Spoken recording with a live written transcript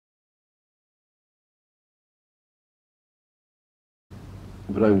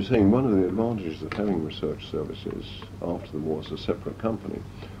But I was saying one of the advantages of having research services after the war as a separate company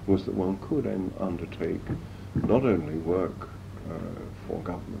was that one could undertake not only work for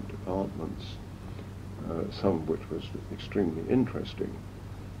government departments, some of which was extremely interesting,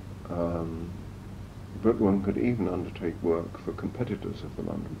 but one could even undertake work for competitors of the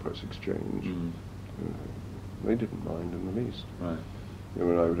London Press Exchange. They didn't mind in the least. Right. I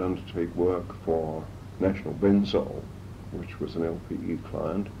mean, I would undertake work for National Benzol, which was an LPE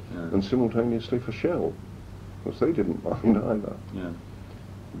client, and simultaneously for Shell, because they didn't mind either. Yeah.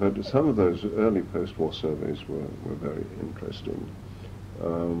 But some of those early post-war surveys were very interesting.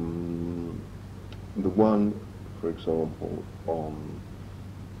 The one, for example, on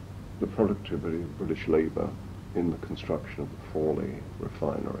the productivity of British labour in the construction of the Fawley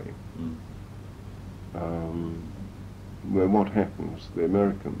refinery, where what happens, the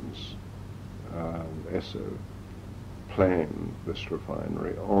Americans, Esso, planned this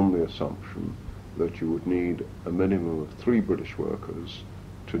refinery on the assumption that you would need a minimum of 3 British workers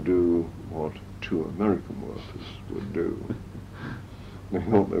to do what 2 American workers would do. They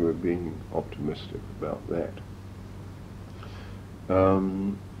thought they were being optimistic about that.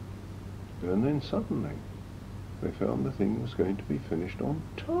 And then suddenly they found the thing was going to be finished on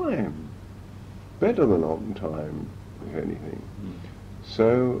time. Better than on time, if anything.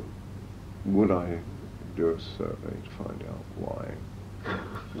 So would I do a survey to find out why?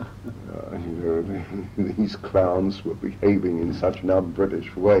 These clowns were behaving in such an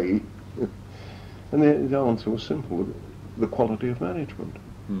un-British way. And the answer was simple: the quality of management.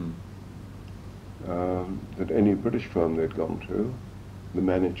 That any British firm they'd gone to, the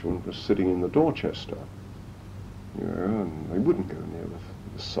management was sitting in the Dorchester, and they wouldn't go near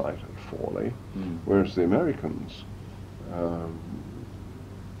the site at Fawley, whereas the Americans,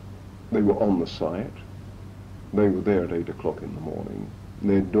 they were on the site, they were there at 8 o'clock in the morning,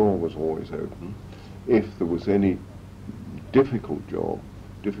 their door was always open. If there was any difficult job,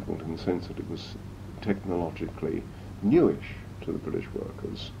 difficult in the sense that it was technologically newish to the British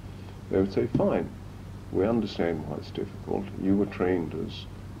workers, they would say, fine, we understand why it's difficult, you were trained as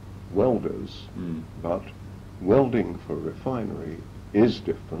welders, but welding for a refinery is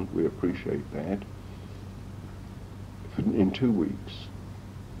different, we appreciate that. In 2 weeks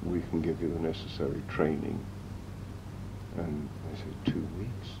we can give you the necessary training. And they said, 2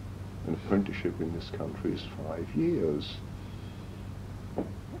 weeks? An apprenticeship in this country is 5 years.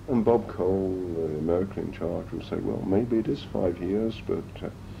 And Bob Cole, the American in charge, would say, well, maybe it is 5 years, but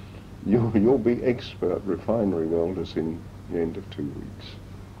you'll be expert refinery welders in the end of 2 weeks.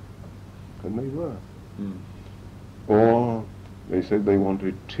 And they were. Or they said they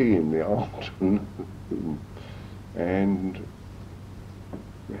wanted tea in the afternoon. And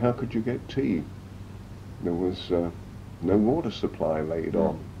how could you get tea? There was no water supply laid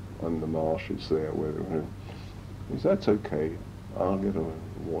on the marshes there. Where that's okay, I'll get a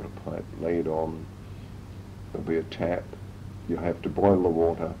water pipe laid on, there'll be a tap, you have to boil the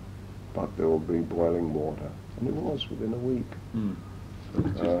water, but there will be boiling water. And it was within a week.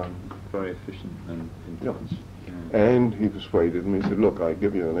 Very efficient and intense. And he persuaded me, he said, look, I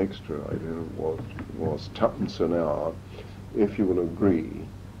give you an extra, I don't know what it was, 2pence an hour, if you will agree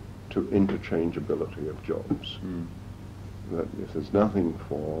to interchangeability of jobs. That if there's nothing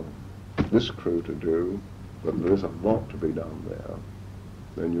for this crew to do, but there is a lot to be done there,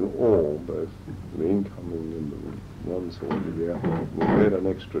 then you all, both the incoming and the ones who want to be out, will get an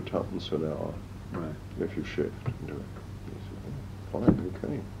extra 2pence an hour if you shift and do it. He said, fine,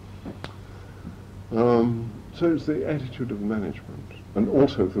 okay. So it's the attitude of management. And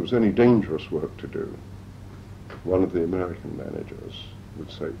also, if there was any dangerous work to do, one of the American managers would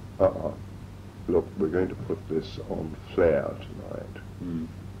say, look, we're going to put this on flare tonight.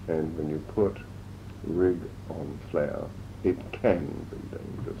 And when you put rig on flare, it can be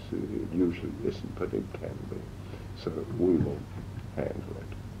dangerous. It usually isn't, but it can be. So we will handle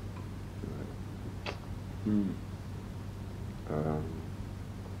it.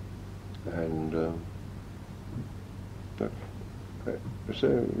 So,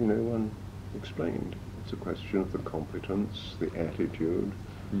 one explained it's a question of the competence, the attitude,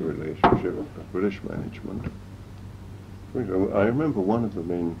 the relationship of British management. I remember one of the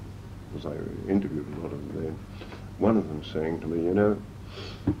men, because I interviewed a lot of them then, one of them saying to me,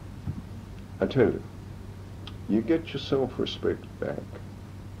 I tell you, you get your self-respect back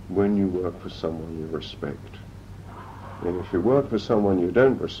when you work for someone you respect. And if you work for someone you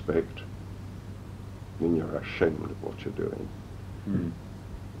don't respect, then you're ashamed of what you're doing.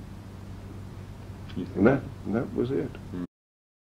 And that was it.